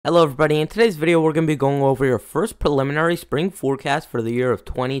Hello everybody, in today's video we're going to be going over your first preliminary spring forecast for the year of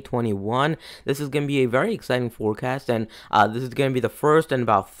 2021. This is going to be a very exciting forecast, and this is going to be the first in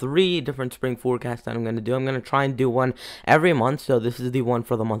about 3 different spring forecasts that I'm going to do. I'm going to try and do one every month, so this is the one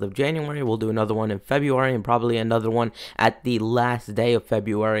for the month of January. We'll do another one in February, and probably another one at the last day of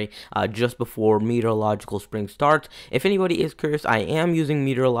February, just before meteorological spring starts. If anybody is curious, I am using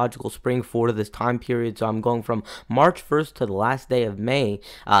meteorological spring for this time period, so I'm going from March 1st to the last day of May.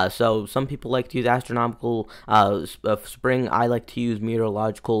 So some people like to use astronomical spring. I like to use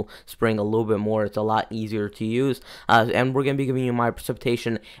meteorological spring a little bit more. It's a lot easier to use. And we're going to be giving you my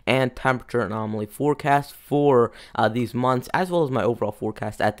precipitation and temperature anomaly forecast for these months, as well as my overall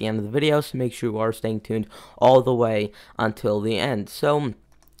forecast at the end of the video. So make sure you are staying tuned all the way until the end. So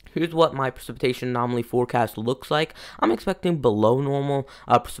here's what my precipitation anomaly forecast looks like. I'm expecting below normal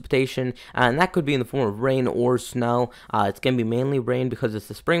precipitation, and that could be in the form of rain or snow. It's going to be mainly rain because it's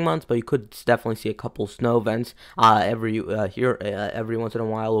the spring months, but you could definitely see a couple snow events every once in a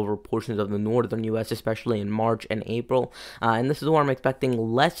while over portions of the northern U.S., especially in March and April. And this is where I'm expecting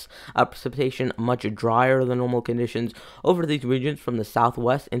less precipitation, much drier than normal conditions over these regions from the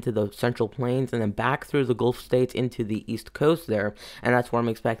southwest into the central plains, and then back through the Gulf states into the east coast there. And that's where I'm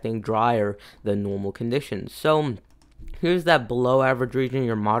expecting drier than normal conditions. So here's that below average region,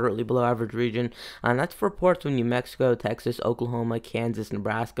 your moderately below average region, and that's for parts of New Mexico, Texas, Oklahoma, Kansas,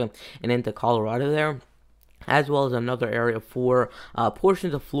 Nebraska, and into Colorado there, as well as another area for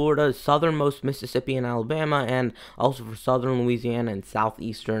portions of Florida, southernmost Mississippi and Alabama, and also for southern Louisiana and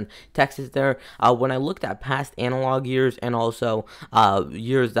southeastern Texas there. When I looked at past analog years and also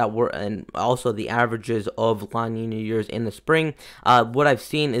years that were, and also the averages of La Nina years in the spring, what I've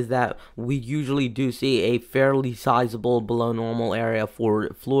seen is that we usually do see a fairly sizable below normal area for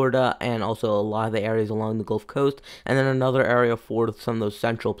Florida and also a lot of the areas along the Gulf Coast, and then another area for some of those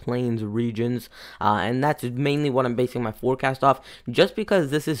central plains regions, and that's mainly what I'm basing my forecast off, just because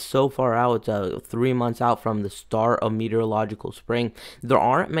this is so far out. It's 3 months out from the start of meteorological spring. There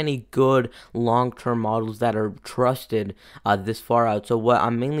aren't many good long-term models that are trusted this far out, so what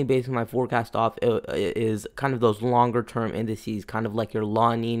I'm mainly basing my forecast off is kind of those longer-term indices, kind of like your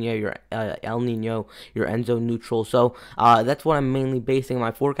La Nina, your El Nino, your Enso neutral. So that's what I'm mainly basing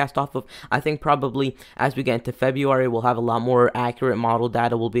my forecast off of. I think probably as we get into February, we'll have a lot more accurate model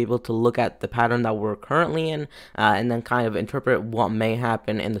data. We'll be able to look at the pattern that we're currently in, and then kind of interpret what may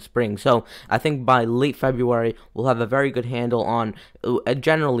happen in the spring. So I think by late February we'll have a very good handle on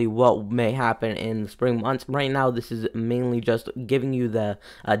generally what may happen in the spring months. Right now this is mainly just giving you the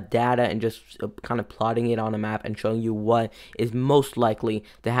data and just kind of plotting it on a map and showing you what is most likely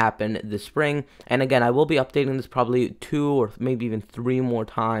to happen this spring. And again, I will be updating this probably 2 or maybe even 3 more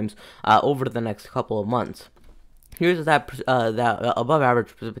times over the next couple of months. Here's that above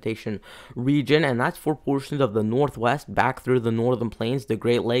average precipitation region, and that's for portions of the Northwest, back through the Northern Plains, the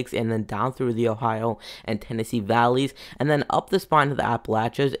Great Lakes, and then down through the Ohio and Tennessee valleys, and then up the spine of the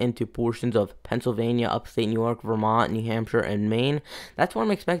Appalachians into portions of Pennsylvania, upstate New York, Vermont, New Hampshire, and Maine. That's where I'm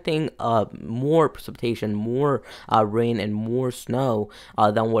expecting more precipitation, more rain, and more snow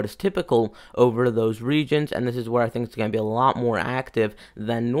than what is typical over those regions, and this is where I think it's going to be a lot more active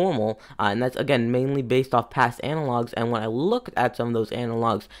than normal, and that's again mainly based off past analogs. And when I looked at some of those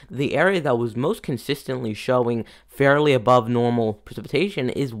analogs, the area that was most consistently showing fairly above normal precipitation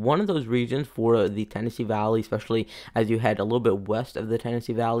is one of those regions for the Tennessee Valley, especially as you head a little bit west of the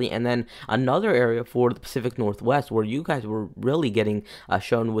Tennessee Valley, and then another area for the Pacific Northwest where you guys were really getting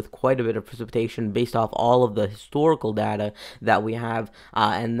shown with quite a bit of precipitation based off all of the historical data that we have,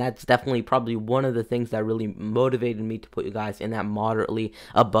 and that's definitely probably one of the things that really motivated me to put you guys in that moderately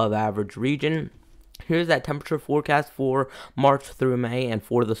above average region. Here's that temperature forecast for March through May and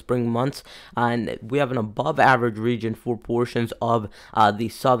for the spring months, and we have an above average region for portions of the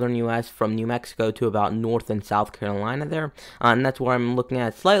southern U.S. from New Mexico to about North and South Carolina there, and that's where I'm looking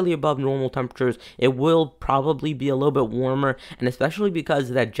at slightly above normal temperatures. It will probably be a little bit warmer, and especially because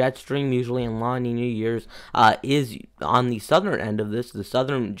that jet stream usually in La Nina years is on the southern end of this. The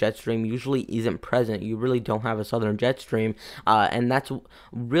southern jet stream usually isn't present. You really don't have a southern jet stream, and that's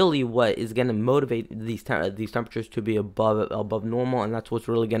really what is going to motivate these temperatures to be above normal, and that's what's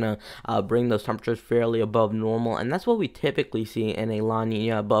really gonna bring those temperatures fairly above normal, and that's what we typically see in a La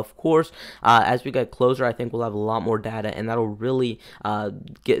Nina. But of course, as we get closer, I think we'll have a lot more data, and that'll really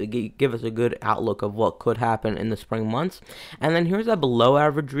give us a good outlook of what could happen in the spring months. And then here's that below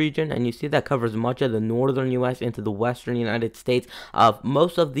average region, and you see that covers much of the northern U.S. into the western United States.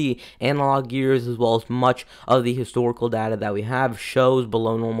 Most of the analog years, as well as much of the historical data that we have, shows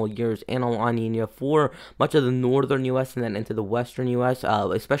below normal years in La Nina for much of the northern U.S. and then into the western U.S.,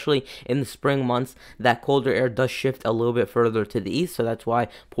 especially in the spring months. That colder air does shift a little bit further to the east, so that's why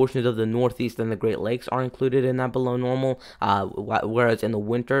portions of the northeast and the Great Lakes are included in that below normal, whereas in the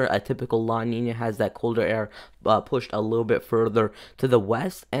winter, a typical La Nina has that colder air pushed a little bit further to the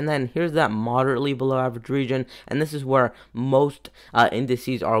west. And then here's that moderately below average region, and this is where most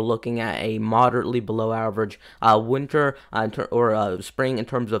indices are looking at a moderately below average winter or spring in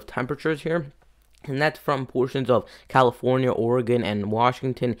terms of temperatures here. And that's from portions of California, Oregon, and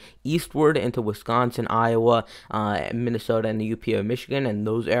Washington eastward into Wisconsin, Iowa, Minnesota, and the UP of Michigan, and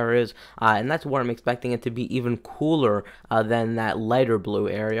those areas. And that's where I'm expecting it to be even cooler than that lighter blue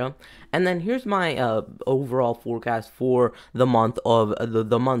area. And then here's my overall forecast for the month of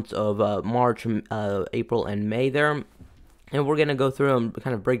the months of March, April, and May there. And we're going to go through and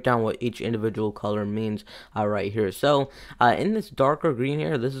kind of break down what each individual color means right here. So in this darker green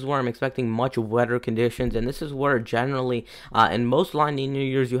here, this is where I'm expecting much wetter conditions. And this is where generally in most La Nina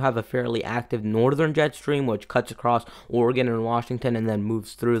years, you have a fairly active northern jet stream, which cuts across Oregon and Washington and then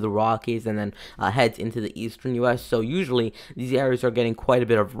moves through the Rockies and then heads into the eastern U.S. So usually these areas are getting quite a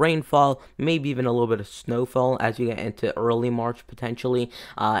bit of rainfall, maybe even a little bit of snowfall as you get into early March potentially.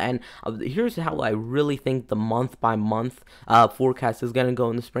 And here's how I really think the month by month forecast is going to go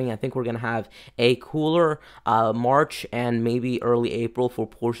in the spring. I think we're going to have a cooler March and maybe early April for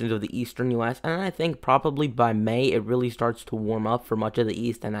portions of the eastern U.S. And I think probably by May it really starts to warm up for much of the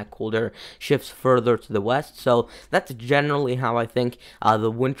east and that colder shifts further to the west. So that's generally how I think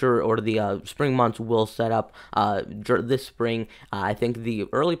the winter or the spring months will set up this spring. I think the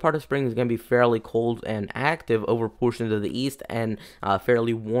early part of spring is going to be fairly cold and active over portions of the east and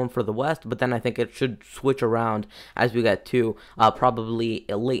fairly warm for the west. But then I think it should switch around as we get to probably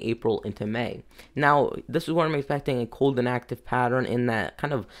late April into May. Now, this is where I'm expecting a cold and active pattern in that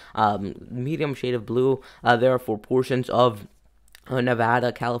kind of medium shade of blue there for portions of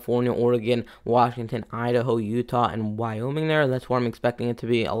Nevada, California, Oregon, Washington, Idaho, Utah, and Wyoming there. That's where I'm expecting it to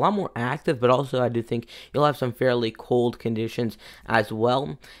be a lot more active, but also I do think you'll have some fairly cold conditions as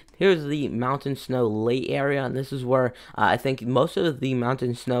well. Here's the mountain snow late area, and this is where I think most of the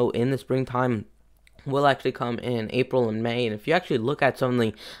mountain snow in the springtime will actually come in April and May. And if you actually look at some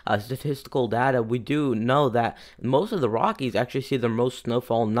of the statistical data, we do know that most of the Rockies actually see their most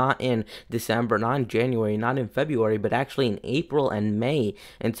snowfall not in December, not in January, not in February, but actually in April and May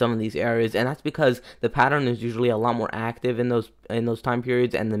in some of these areas. And that's because the pattern is usually a lot more active in those time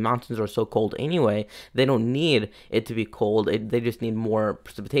periods, and the mountains are so cold anyway, they don't need it to be cold. They just need more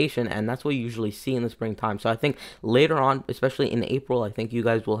precipitation, and that's what you usually see in the springtime. So I think later on, especially in April, I think you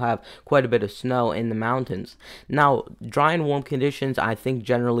guys will have quite a bit of snow in the mountains. Now, dry and warm conditions I think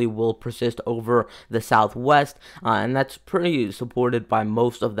generally will persist over the southwest, and that's pretty supported by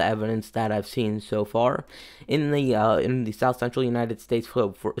most of the evidence that I've seen so far. In the south central United States,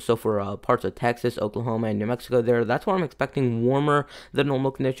 for parts of Texas, Oklahoma, and New Mexico there, that's where I'm expecting warmer than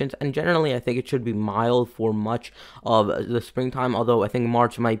normal conditions, and generally I think it should be mild for much of the springtime, although I think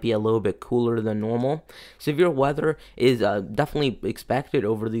March might be a little bit cooler than normal. Severe weather is definitely expected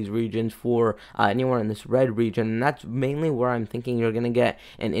over these regions for anywhere in this red region, and that's mainly where I'm thinking you're going to get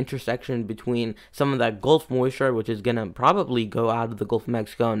an intersection between some of that Gulf moisture, which is going to probably go out of the Gulf of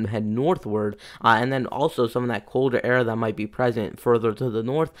Mexico and head northward, and then also some of that colder air that might be present further to the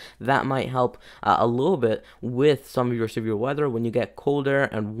north. That might help a little bit with some of your severe weather. When you get cold air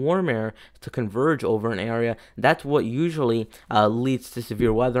and warm air to converge over an area, that's what usually leads to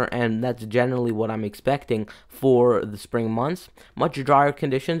severe weather, and that's generally what I'm expecting for the spring months. Much drier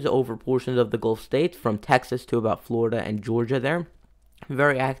conditions over portions of the Gulf states from Texas to about Florida and Georgia there.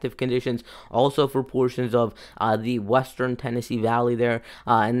 Very active conditions also for portions of the western Tennessee Valley there,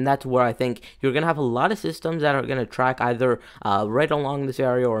 and that's where I think you're going to have a lot of systems that are going to track either right along this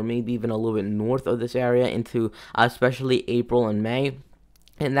area or maybe even a little bit north of this area into especially April and May.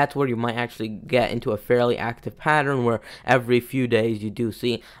 And that's where you might actually get into a fairly active pattern where every few days you do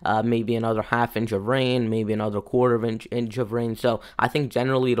see maybe another half inch of rain, maybe another quarter inch of rain. So I think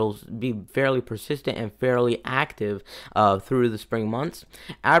generally it'll be fairly persistent and fairly active through the spring months.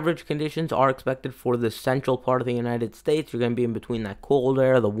 Average conditions are expected for the central part of the United States. You're going to be in between that cold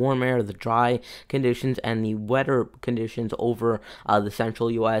air, the warm air, the dry conditions, and the wetter conditions over the central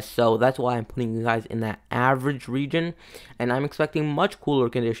U.S. So that's why I'm putting you guys in that average region. And I'm expecting much cooler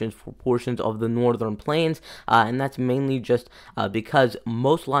conditions for portions of the northern plains, and that's mainly just because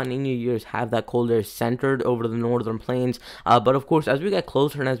most La Nina years have that cold air centered over the northern plains. But of course, as we get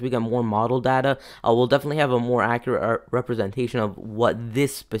closer and as we get more model data, we'll definitely have a more accurate representation of what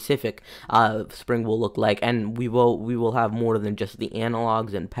this specific spring will look like, and we will have more than just the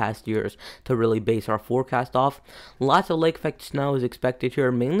analogs and past years to really base our forecast off. Lots of lake effect snow is expected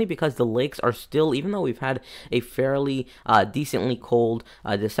here, mainly because the lakes are still, even though we've had a fairly decently cold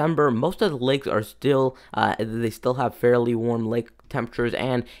December, most of the lakes are still they still have fairly warm lake temperatures,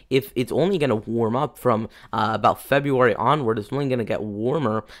 and if it's only going to warm up from about February onward, it's only going to get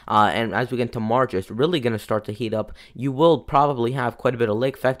warmer, and as we get into March, it's really going to start to heat up. You will probably have quite a bit of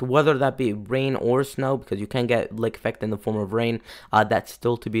lake effect, whether that be rain or snow, because you can get lake effect in the form of rain. That's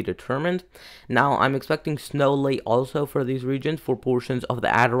still to be determined. Now, I'm expecting snow late also for these regions for portions of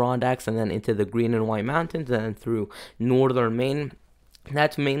the Adirondacks, and then into the Green and White Mountains, and then through northern Maine.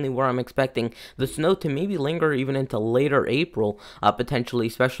 That's mainly where I'm expecting the snow to maybe linger even into later April, potentially,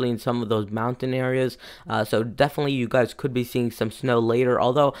 especially in some of those mountain areas. So definitely you guys could be seeing some snow later,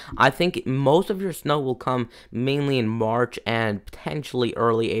 although I think most of your snow will come mainly in March and potentially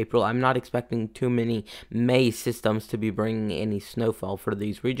early April. I'm not expecting too many May systems to be bringing any snowfall for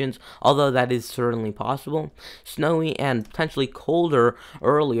these regions, although that is certainly possible. Snowy and potentially colder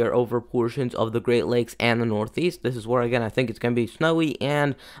earlier over portions of the Great Lakes and the Northeast. This is where, again, I think it's going to be snowy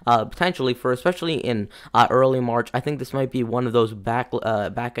and potentially for especially in early March. I think this might be one of those back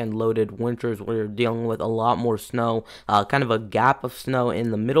end loaded winters where you're dealing with a lot more snow, kind of a gap of snow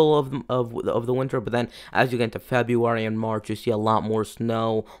in the middle of the winter, but then as you get into February and March, you see a lot more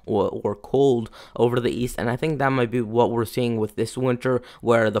snow or cold over the east, and I think that might be what we're seeing with this winter,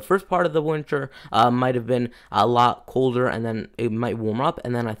 where the first part of the winter might have been a lot colder, and then it might warm up,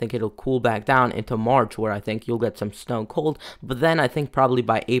 and then I think it'll cool back down into March, where I think you'll get some snow cold, but then I think probably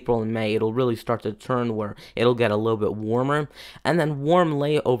by April and May it'll really start to turn where it'll get a little bit warmer, and then warm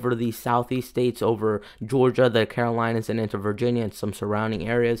lay over the southeast states, over Georgia, the Carolinas, and into Virginia and some surrounding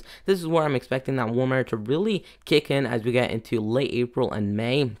areas. This is where I'm expecting that warm air to really kick in as we get into late April and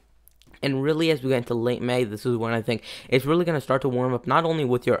May. And really, as we get into late May, this is when I think it's really going to start to warm up, not only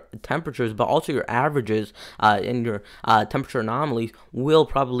with your temperatures, but also your averages and your temperature anomalies will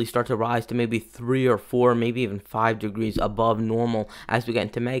probably start to rise to maybe 3 or 4, maybe even 5 degrees above normal as we get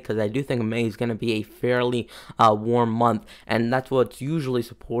into May, because I do think May is going to be a fairly warm month, and that's what's usually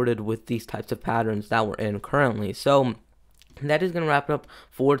supported with these types of patterns that we're in currently. So that is going to wrap it up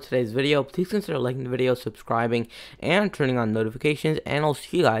for today's video. Please consider liking the video, subscribing, and turning on notifications, and I'll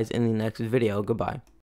see you guys in the next video. Goodbye.